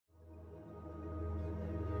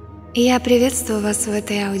Я приветствую вас в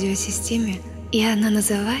этой аудиосистеме, и она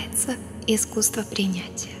называется «Искусство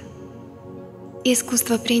принятия».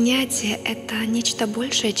 Искусство принятия – это нечто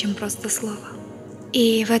большее, чем просто слово.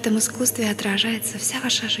 И в этом искусстве отражается вся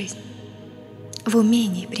ваша жизнь. В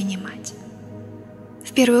умении принимать.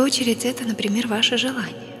 В первую очередь это, например, ваше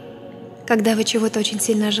желание. Когда вы чего-то очень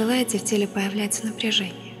сильно желаете, в теле появляется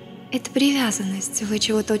напряжение. Это привязанность, вы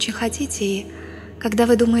чего-то очень хотите, и когда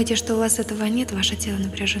вы думаете, что у вас этого нет, ваше тело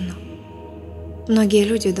напряжено. Многие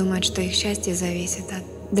люди думают, что их счастье зависит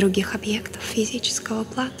от других объектов физического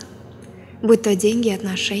плана, будь то деньги,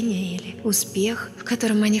 отношения или успех, в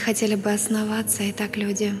котором они хотели бы основаться, и так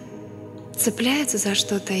люди цепляются за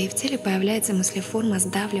что-то, и в теле появляется мыслеформа,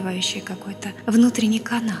 сдавливающая какой-то внутренний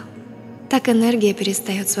канал. Так энергия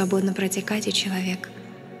перестает свободно протекать, и человек,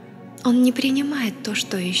 он не принимает то,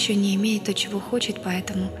 что еще не имеет, то, чего хочет,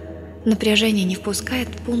 поэтому напряжение не впускает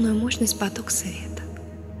в полную мощность поток света.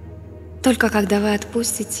 Только когда вы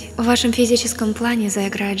отпустите, в вашем физическом плане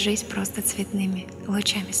заиграет жизнь просто цветными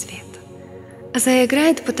лучами света.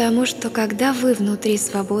 Заиграет, потому что когда вы внутри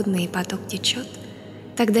свободны и поток течет,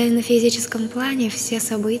 тогда и на физическом плане все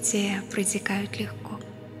события протекают легко.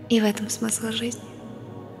 И в этом смысл жизни.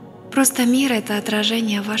 Просто мир — это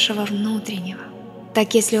отражение вашего внутреннего.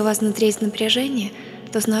 Так если у вас внутри есть напряжение,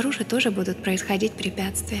 то снаружи тоже будут происходить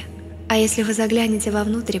препятствия. А если вы заглянете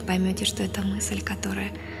вовнутрь и поймете, что это мысль,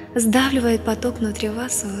 которая сдавливает поток внутри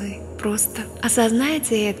вас, вы просто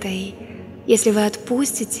осознаете это, и если вы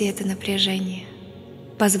отпустите это напряжение,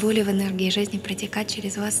 позволив энергии жизни протекать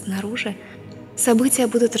через вас снаружи, события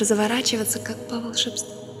будут разворачиваться как по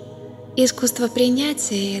волшебству. Искусство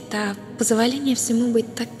принятия — это позволение всему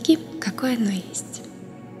быть таким, какое оно есть.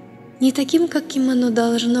 Не таким, каким оно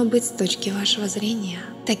должно быть с точки вашего зрения,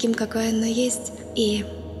 а таким, какое оно есть, и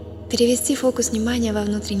перевести фокус внимания во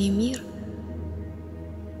внутренний мир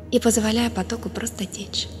и позволяя потоку просто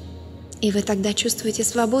течь. И вы тогда чувствуете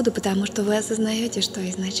свободу, потому что вы осознаете, что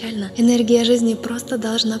изначально энергия жизни просто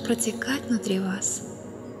должна протекать внутри вас.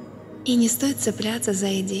 И не стоит цепляться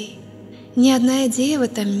за идеи. Ни одна идея в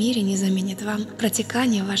этом мире не заменит вам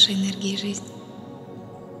протекание вашей энергии жизни.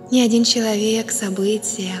 Ни один человек,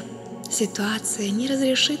 событие, ситуация не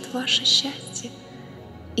разрешит ваше счастье.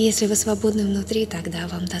 И если вы свободны внутри, тогда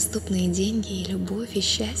вам доступны и деньги, и любовь, и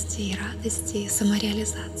счастье, и радость, и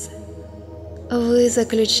самореализация. Вы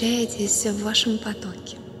заключаетесь в вашем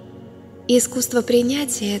потоке. И искусство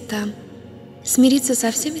принятия — это смириться со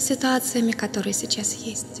всеми ситуациями, которые сейчас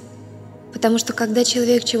есть. Потому что когда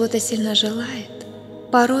человек чего-то сильно желает,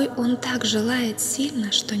 порой он так желает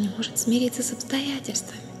сильно, что не может смириться с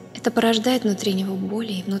обстоятельствами. Это порождает внутри него боль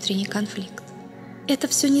и внутренний конфликт. Это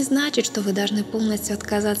все не значит, что вы должны полностью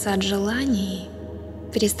отказаться от желаний,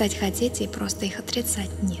 перестать хотеть и просто их отрицать.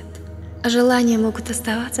 Нет. Желания могут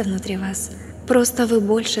оставаться внутри вас, просто вы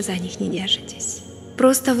больше за них не держитесь.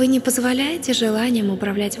 Просто вы не позволяете желаниям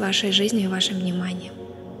управлять вашей жизнью и вашим вниманием.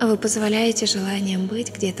 Вы позволяете желаниям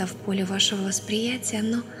быть где-то в поле вашего восприятия,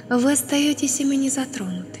 но вы остаетесь ими не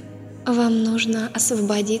затронуты. Вам нужно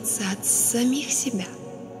освободиться от самих себя.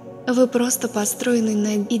 Вы просто построены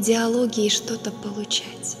на идеологии что-то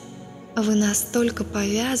получать. Вы настолько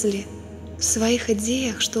повязли в своих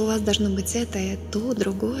идеях, что у вас должно быть это и то,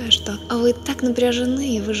 другое, что вы так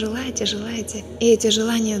напряжены, и вы желаете, и эти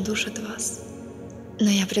желания душат вас. Но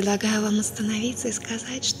я предлагаю вам остановиться и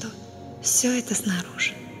сказать, что все это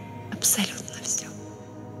снаружи. Абсолютно все.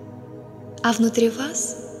 А внутри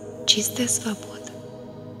вас чистая свобода.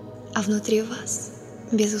 А внутри вас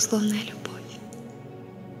безусловная любовь.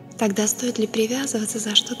 Тогда стоит ли привязываться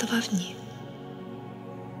за что-то вовне?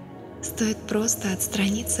 Стоит просто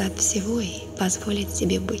отстраниться от всего и позволить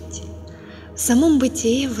себе быть. В самом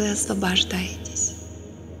бытии вы освобождаетесь.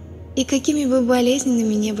 И какими бы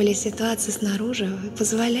болезненными ни были ситуации снаружи, вы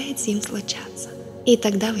позволяете им случаться. И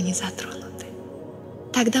тогда вы не затронуты.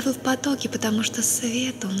 Тогда вы в потоке, потому что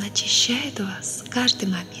свет, он очищает вас каждый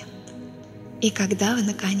момент. И когда вы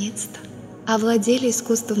наконец-то овладели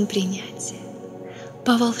искусством принятия,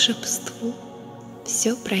 по волшебству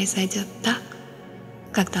все произойдет так,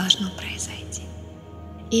 как должно произойти.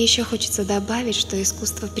 И еще хочется добавить, что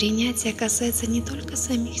искусство принятия касается не только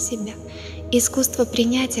самих себя. Искусство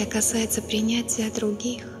принятия касается принятия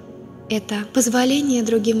других. Это позволение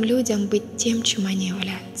другим людям быть тем, чем они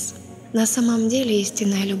являются. На самом деле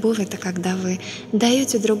истинная любовь — это когда вы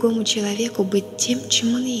даете другому человеку быть тем,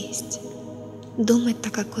 чем он есть. Думать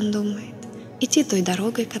так, как он думает. Идти той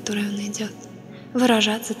дорогой, которой он идет.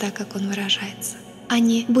 Выражаться так, как он выражается, а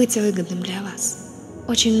не быть выгодным для вас.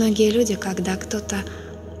 Очень многие люди, когда кто-то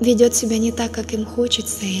ведет себя не так, как им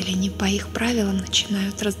хочется, или не по их правилам,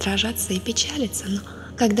 начинают раздражаться и печалиться. Но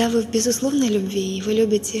Когда вы в безусловной любви, и вы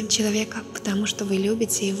любите человека, потому что вы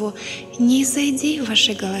любите его не из-за идей в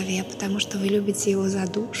вашей голове, а потому что вы любите его за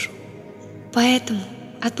душу. Поэтому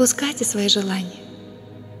отпускайте свои желания,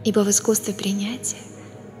 ибо в искусстве принятия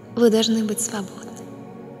вы должны быть свободны.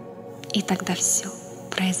 И тогда все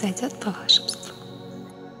произойдет по вашим